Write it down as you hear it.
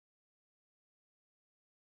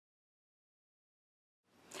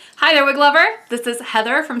Hi there, wig lover. This is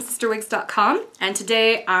Heather from CysterWigs.com, and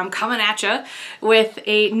today I'm coming at you with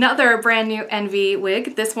another brand new Envy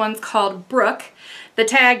wig. This one's called Brooke. The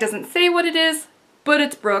tag doesn't say what it is, but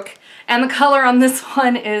it's Brooke. And the color on this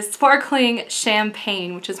one is Sparkling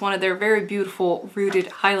Champagne, which is one of their very beautiful rooted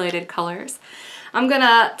highlighted colors. I'm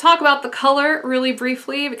gonna talk about the color really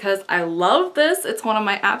briefly because I love this. It's one of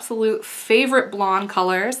my absolute favorite blonde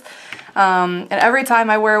colors. And every time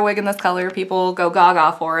I wear a wig in this color, people go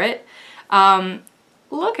gaga for it.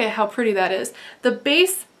 Look at how pretty that is. The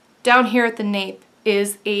base down here at the nape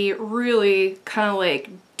is a really kind of like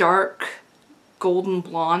dark golden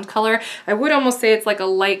blonde color. I would almost say it's like a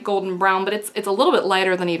light golden brown, but it's a little bit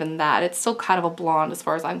lighter than even that. It's still kind of a blonde as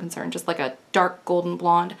far as I'm concerned, just like a dark golden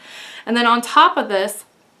blonde. And then on top of this,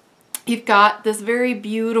 you've got this very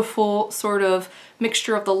beautiful sort of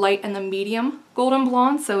mixture of the light and the medium golden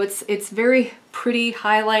blonde. So it's very pretty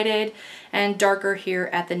highlighted and darker here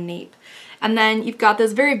at the nape. And then you've got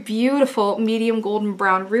this very beautiful medium golden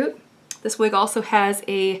brown root. This wig also has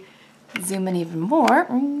a, zoom in even more,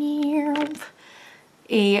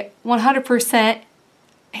 a 100%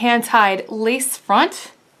 hand-tied lace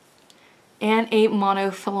front and a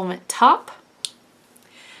monofilament top.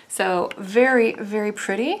 So very, very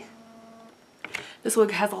pretty. This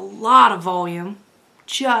wig has a lot of volume,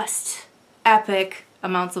 just epic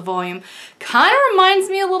amounts of volume. Kind of reminds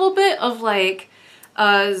me a little bit of like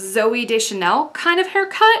a Zooey Deschanel kind of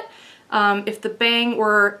haircut. If the bang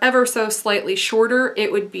were ever so slightly shorter,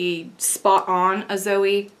 it would be spot on a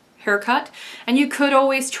Zooey haircut. And you could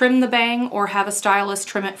always trim the bang or have a stylist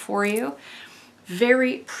trim it for you.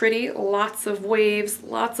 Very pretty, lots of waves,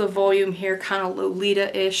 lots of volume here, kind of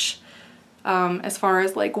Lolita-ish. As far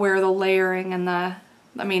as like where the layering and the,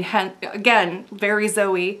 I mean, again, very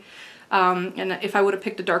Zooey. And if I would have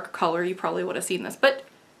picked a darker color, you probably would have seen this. But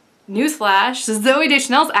newsflash, Zooey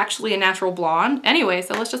Deschanel is actually a natural blonde. Anyway,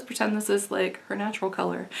 so let's just pretend this is like her natural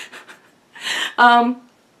color.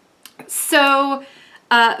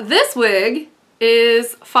 This wig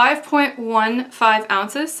is 5.15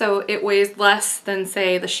 ounces, so it weighs less than,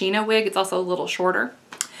 say, the Sheena wig. It's also a little shorter.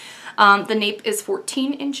 The nape is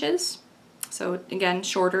 14 inches. So again,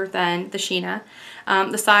 shorter than the Sheena.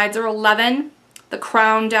 The sides are 11. The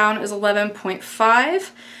crown down is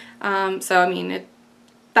 11.5. So I mean,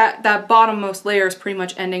 that bottommost layer is pretty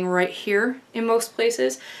much ending right here in most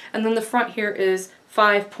places. And then the front here is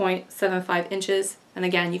 5.75 inches. And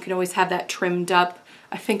again, you can always have that trimmed up.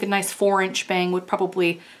 I think a nice 4-inch bang would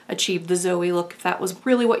probably achieve the Zooey look if that was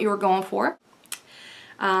really what you were going for.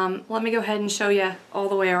 Let me go ahead and show you all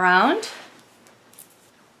the way around.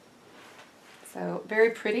 So very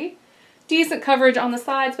pretty. Decent coverage on the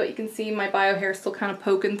sides, but you can see my bio hair is still kind of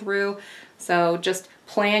poking through. So just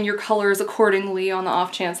plan your colors accordingly on the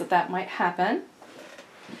off chance that that might happen.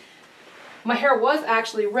 My hair was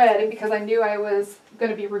actually red, and because I knew I was going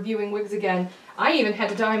to be reviewing wigs again, I even had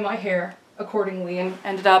to dye my hair accordingly and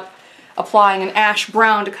ended up applying an ash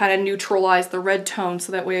brown to kind of neutralize the red tone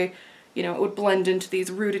so that way, you know, it would blend into these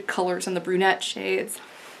rooted colors and the brunette shades.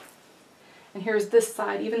 And here's this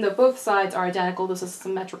side. Even though both sides are identical, this is a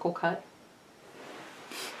symmetrical cut.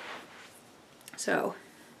 So,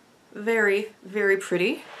 very, very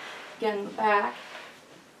pretty. Again, the back.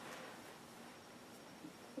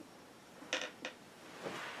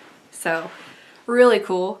 So, really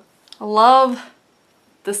cool. I love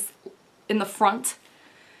this in the front.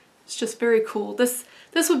 It's just very cool. This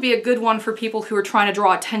would be a good one for people who are trying to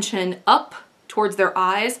draw attention up towards their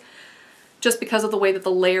eyes. Just because of the way that the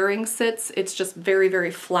layering sits, it's just very, very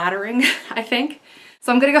flattering, I think.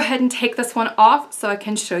 So I'm gonna go ahead and take this one off so I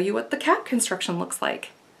can show you what the cap construction looks like.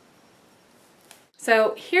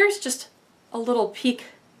 So here's just a little peek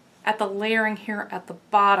at the layering here at the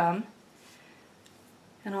bottom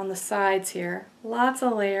and on the sides here. Lots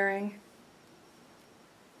of layering.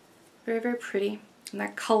 Very, very pretty. And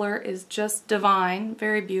that color is just divine,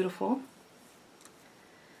 very beautiful.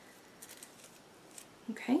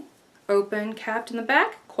 Okay. Open capped in the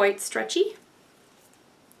back, quite stretchy.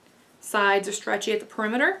 Sides are stretchy at the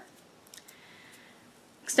perimeter.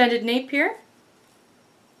 Extended nape here.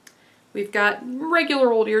 We've got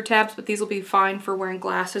regular old ear tabs, but these will be fine for wearing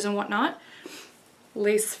glasses and whatnot.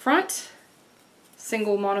 Lace front,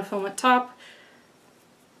 single monofilament top.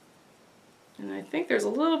 And I think there's a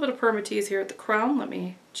little bit of permatease here at the crown. Let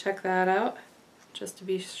me check that out just to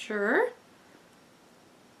be sure.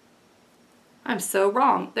 I'm so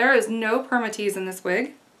wrong. There is no permatease in this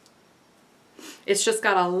wig. It's just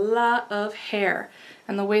got a lot of hair.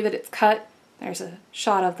 And the way that it's cut, there's a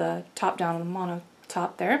shot of the top down of the mono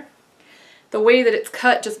top there. the way that it's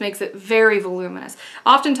cut just makes it very voluminous.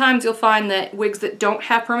 Oftentimes you'll find that wigs that don't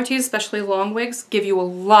have permatease, especially long wigs, give you a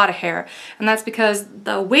lot of hair. And that's because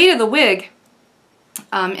the weight of the wig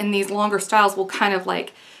in these longer styles will kind of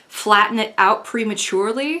like flatten it out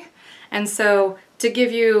prematurely. And so to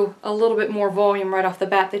give you a little bit more volume right off the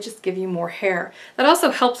bat, they just give you more hair. That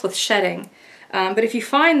also helps with shedding. But if you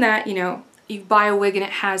find that, you know, you buy a wig and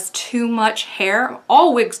it has too much hair,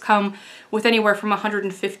 all wigs come with anywhere from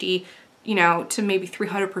 150, you know, to maybe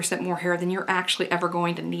 300% more hair than you're actually ever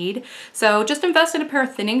going to need. So just invest in a pair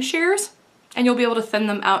of thinning shears and you'll be able to thin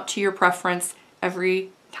them out to your preference every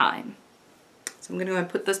time. So I'm gonna go ahead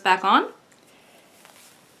and put this back on.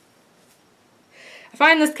 I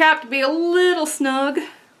find this cap to be a little snug,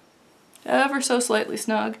 ever so slightly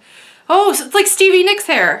snug. Oh, so it's like Stevie Nicks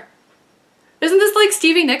hair. Isn't this like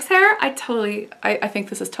Stevie Nicks hair? I think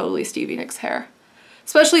this is totally Stevie Nicks hair.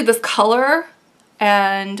 Especially this color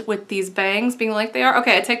and with these bangs being like they are.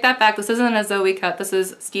 Okay, I take that back. This isn't a Zoe cut. This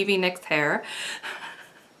is Stevie Nicks hair.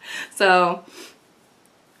 So,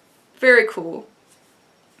 very cool.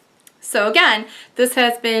 So again, this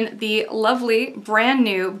has been the lovely brand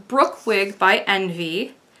new Brooke wig by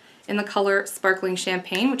Envy in the color Sparkling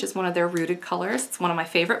Champagne, which is one of their rooted colors. It's one of my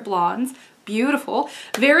favorite blondes. Beautiful.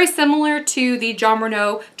 Very similar to the Jon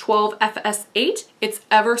Renau 12 FS8. It's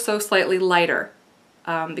ever so slightly lighter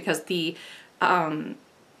because the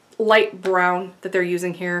light brown that they're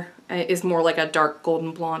using here is more like a dark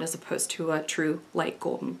golden blonde as opposed to a true light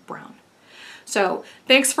golden brown. So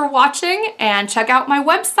thanks for watching and check out my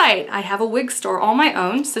website. I have a wig store all my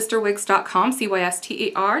own, CysterWigs.com,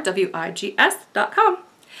 CysterWigs.com.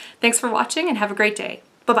 Thanks for watching and have a great day.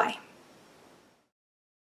 Bye-bye.